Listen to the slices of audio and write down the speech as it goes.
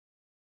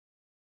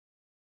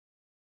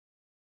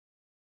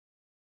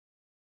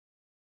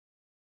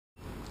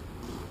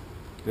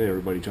Hey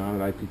everybody,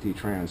 John at IPT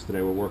Trans.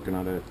 Today we're working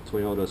on a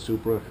Toyota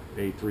Supra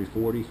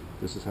A340.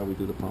 This is how we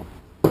do the pump.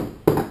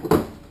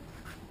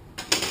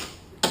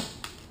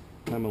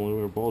 Time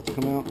when bolts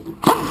come out.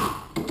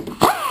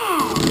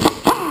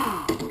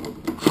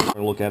 We're going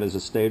to look at it as a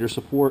stator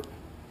support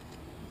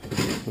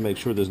to make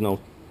sure there's no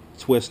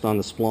twist on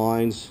the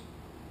splines.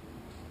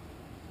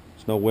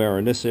 There's no wear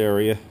in this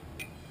area.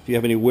 If you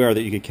have any wear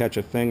that you could catch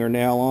a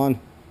fingernail on,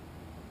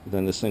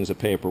 then this thing's a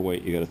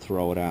paperweight. You got to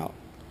throw it out.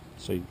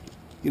 So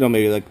you know,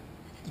 maybe like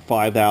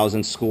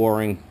 5,000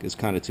 scoring is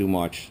kind of too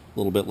much. A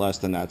little bit less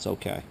than that's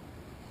okay.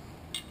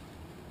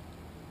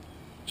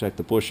 Check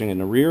the bushing in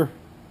the rear,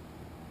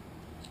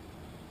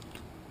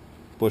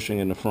 bushing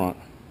in the front.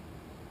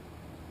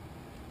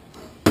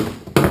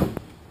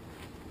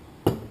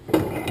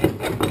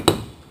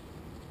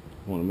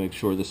 Want to make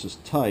sure this is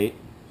tight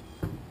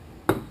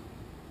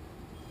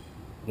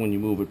when you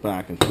move it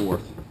back and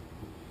forth.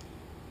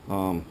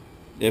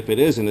 If it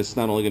isn't, it's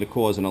not only going to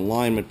cause an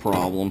alignment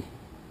problem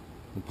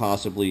and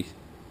possibly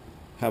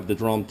have the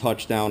drum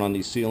touch down on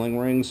these sealing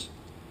rings,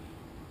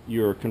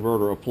 your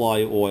converter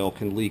apply oil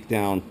can leak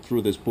down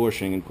through this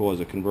bushing and cause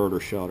a converter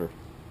shutter.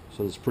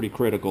 So it's pretty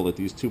critical that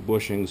these two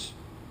bushings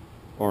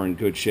are in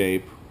good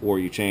shape, or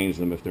you change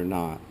them if they're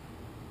not.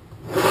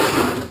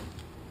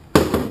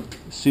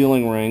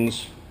 Sealing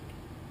rings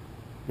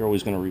you're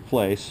always going to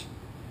replace,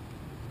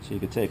 so you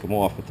can take them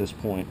off at this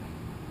point.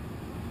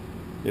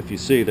 If you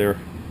see they're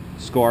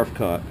scarf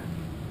cut,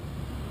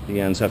 the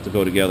ends have to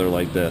go together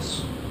like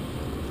this.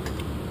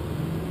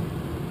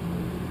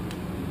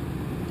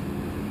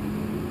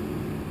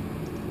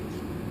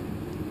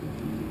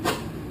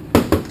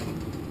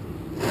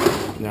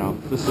 Now,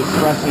 this is a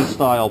crescent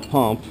style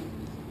pump.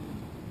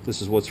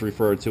 This is what's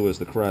referred to as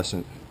the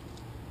crescent.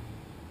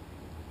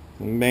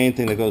 The main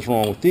thing that goes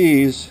wrong with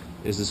these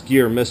is this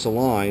gear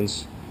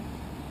misaligns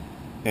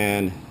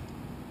and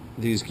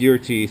these gear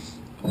teeth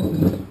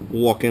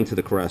walk into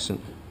the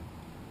crescent.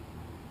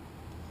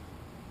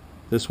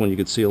 This one you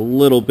can see a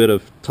little bit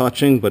of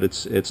touching, but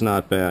it's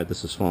not bad.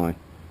 This is fine.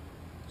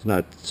 It's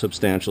not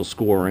substantial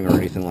scoring or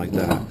anything like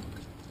that.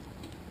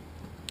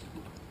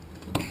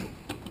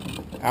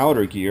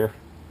 Outer gear,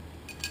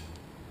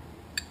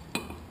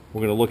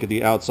 we're going to look at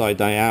the outside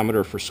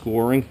diameter for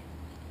scoring,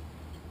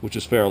 which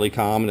is fairly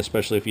common,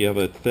 especially if you have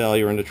a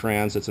failure in the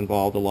trans that's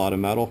involved a lot of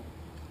metal.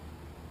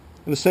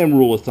 And the same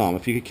rule of thumb,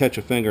 if you could catch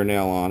a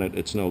fingernail on it,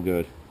 it's no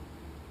good.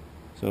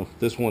 So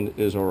this one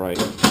is alright.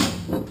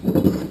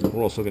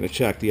 We're also going to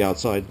check the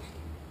outside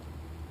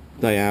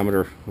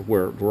diameter of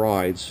where it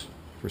rides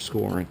for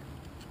scoring.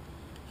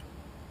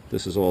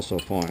 This is also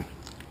fine.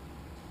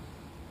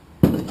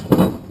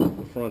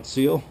 The front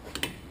seal.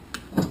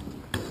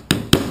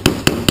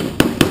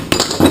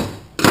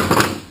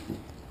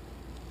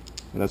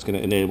 And that's going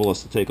to enable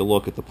us to take a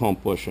look at the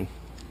pump bushing.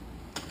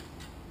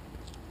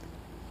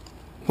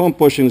 Pump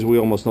bushings we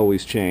almost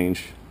always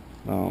change,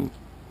 but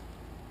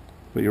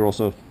you're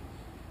also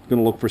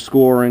going to look for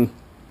scoring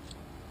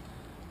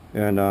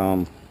and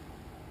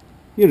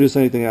you know, just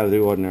anything out of the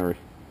ordinary.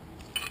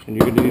 And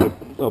you're going to need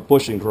a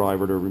bushing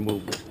driver to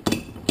remove it.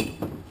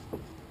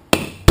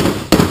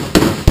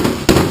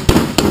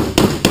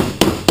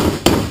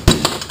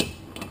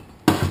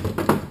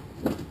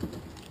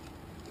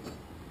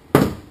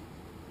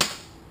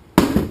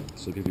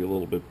 This will give you a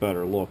little bit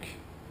better look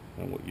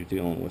at what you're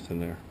dealing with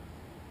in there.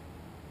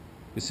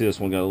 You see this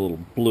one got a little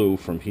blue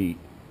from heat.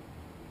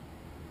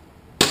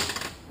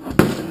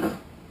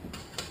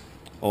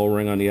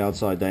 O-ring on the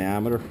outside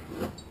diameter.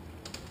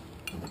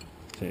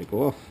 Take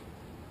off.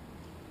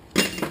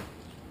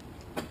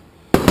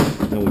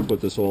 Then we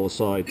put this all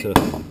aside to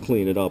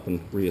clean it up and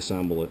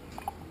reassemble it.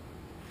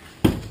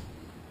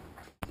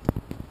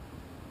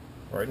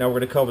 Alright, now we're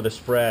going to cover the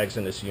Sprags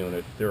in this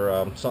unit.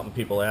 They're something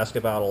people ask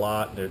about a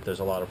lot. There's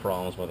a lot of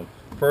problems with them.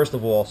 First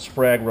of all,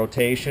 Sprag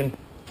rotation.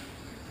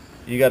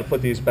 You got to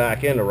put these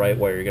back in the right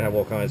way or you're going to have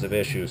all kinds of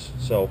issues.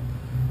 So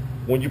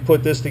when you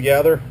put this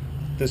together,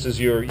 this is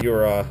your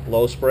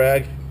low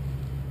Sprag.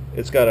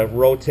 It's got to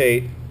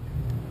rotate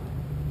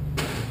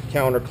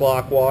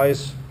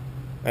counterclockwise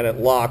and it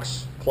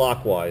locks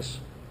clockwise.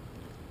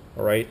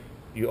 Alright,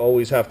 you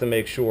always have to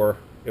make sure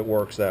it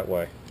works that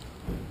way.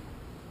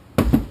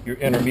 Your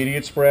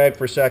intermediate Sprag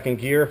for second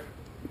gear,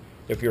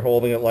 if you're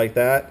holding it like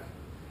that,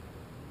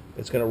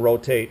 it's going to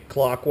rotate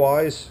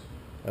clockwise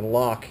and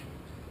lock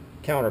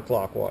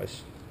counterclockwise.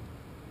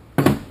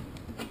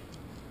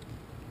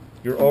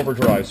 Your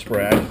overdrive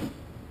Sprag,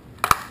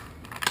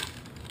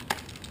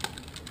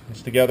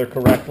 it's together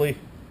correctly.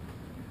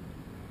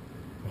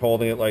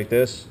 Holding it like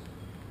this,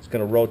 it's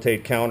going to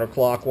rotate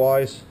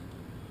counterclockwise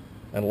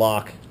and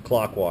lock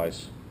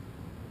clockwise.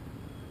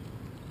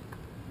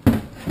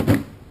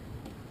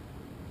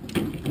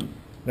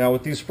 Now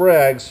with these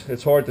Sprags,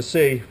 it's hard to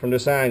see from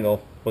this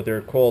angle, but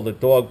they're called the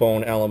dog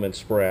bone element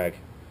Sprag.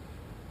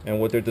 And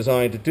what they're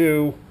designed to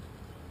do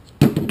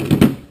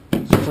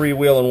is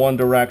freewheel in one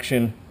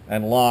direction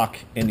and lock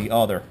in the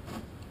other.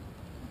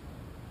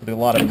 With a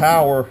lot of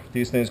power,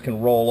 these things can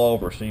roll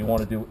over, so you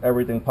want to do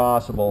everything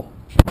possible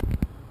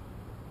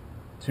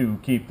to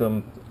keep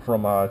them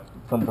from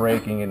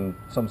breaking, and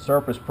some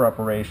surface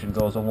preparation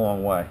goes a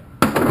long way.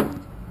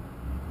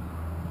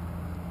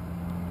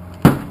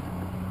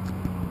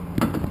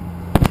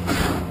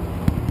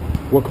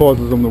 What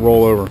causes them to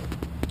roll over?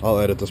 I'll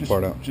edit this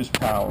part out. Just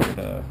power.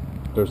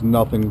 There's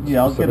nothing.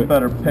 Yeah, I'll specific. get a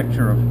better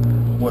picture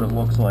of what it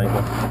looks like.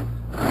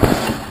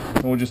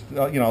 And we'll just,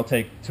 I'll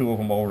take 2 of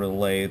them over to the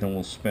lathe and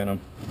we'll spin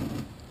them.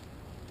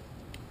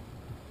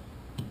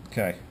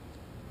 Okay.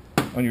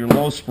 On your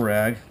low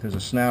Sprag, there's a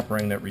snap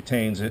ring that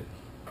retains it.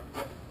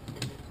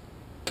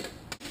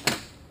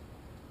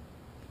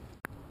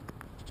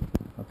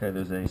 Okay,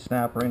 there's a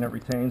snap ring that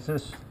retains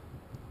this.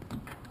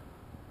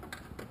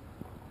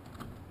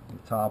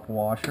 The top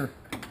washer.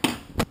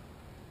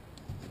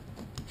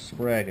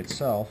 Sprag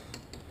itself.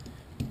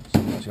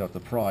 Sometimes you have to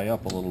pry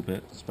up a little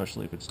bit,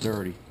 especially if it's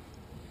dirty.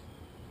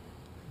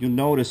 You'll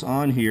notice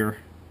on here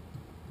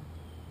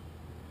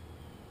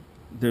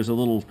there's a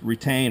little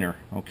retainer,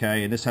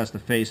 okay, and this has to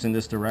face in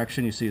this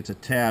direction. You see it's a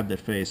tab that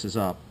faces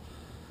up.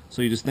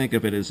 So you just think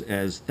of it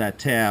as that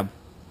tab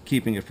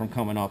keeping it from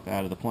coming up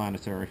out of the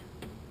planetary.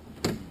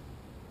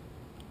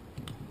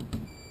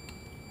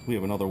 We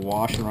have another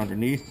washer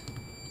underneath.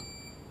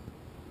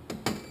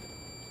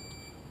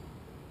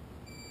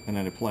 And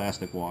then a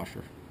plastic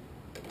washer.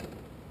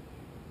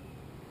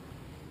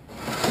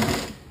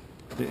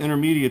 The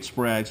intermediate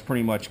Sprag's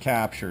pretty much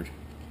captured.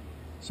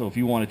 So if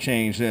you want to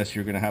change this,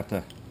 you're going to have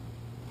to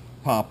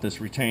pop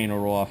this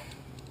retainer off,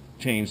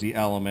 change the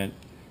element,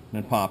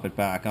 and then pop it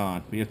back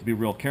on. But you have to be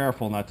real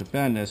careful not to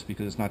bend this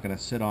because it's not going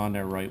to sit on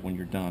there right when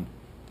you're done.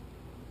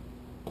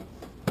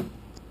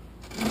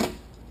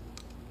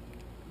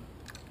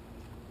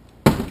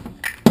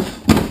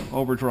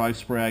 Overdrive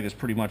Sprag is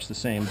pretty much the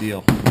same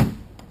deal.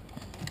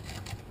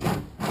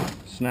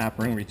 Snap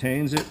ring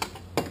retains it.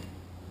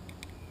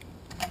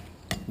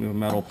 We have a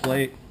metal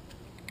plate,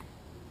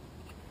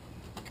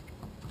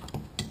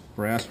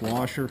 brass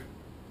washer,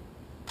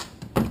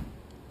 the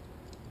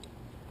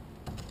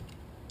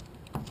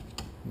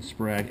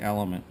Sprag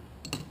element,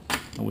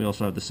 and we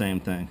also have the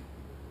same thing,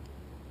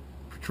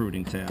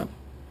 protruding tab.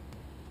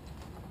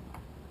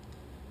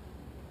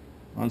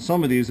 On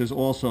some of these there's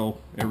also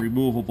a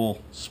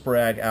removable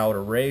Sprag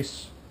outer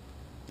race.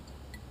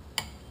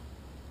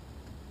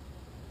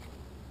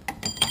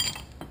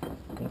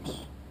 Oops.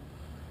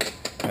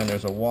 And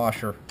there's a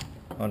washer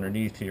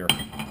underneath here.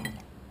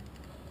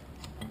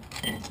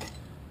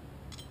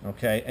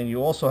 Okay, and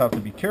you also have to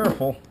be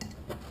careful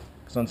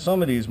because on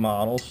some of these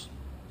models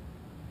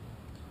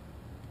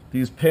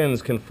these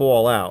pins can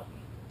fall out.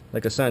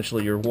 Like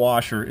essentially your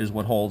washer is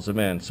what holds them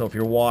in. So if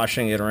you're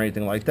washing it or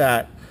anything like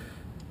that,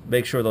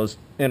 make sure those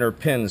inner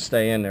pins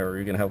stay in there or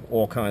you're going to have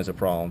all kinds of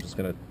problems. It's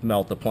going to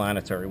melt the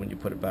planetary when you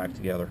put it back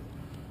together.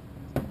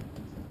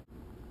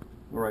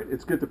 Alright,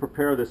 it's good to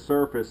prepare the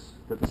surface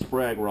that the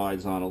Sprag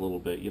rides on a little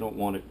bit. You don't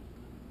want it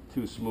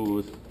too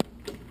smooth.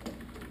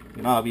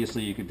 And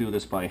obviously you could do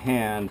this by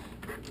hand,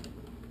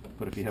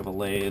 but if you have a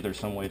lathe or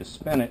some way to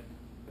spin it,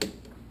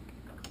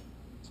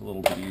 it's a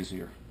little bit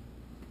easier.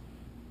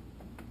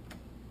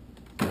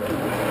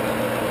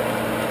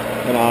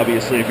 And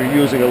obviously if you're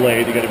using a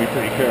lathe, you got to be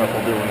pretty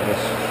careful doing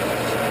this.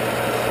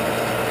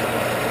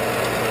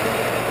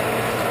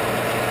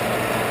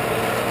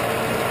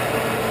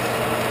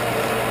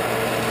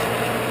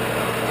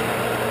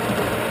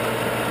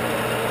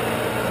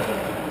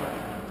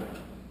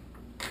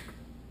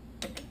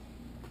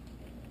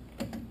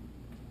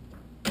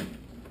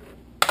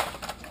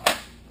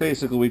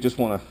 Basically, we just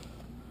want to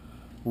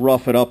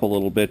rough it up a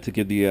little bit to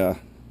give the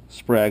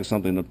Sprag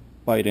something to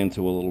bite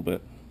into a little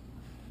bit.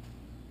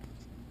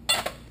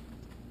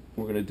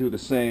 We're going to do the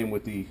same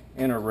with the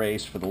inner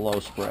race for the low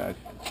Sprag.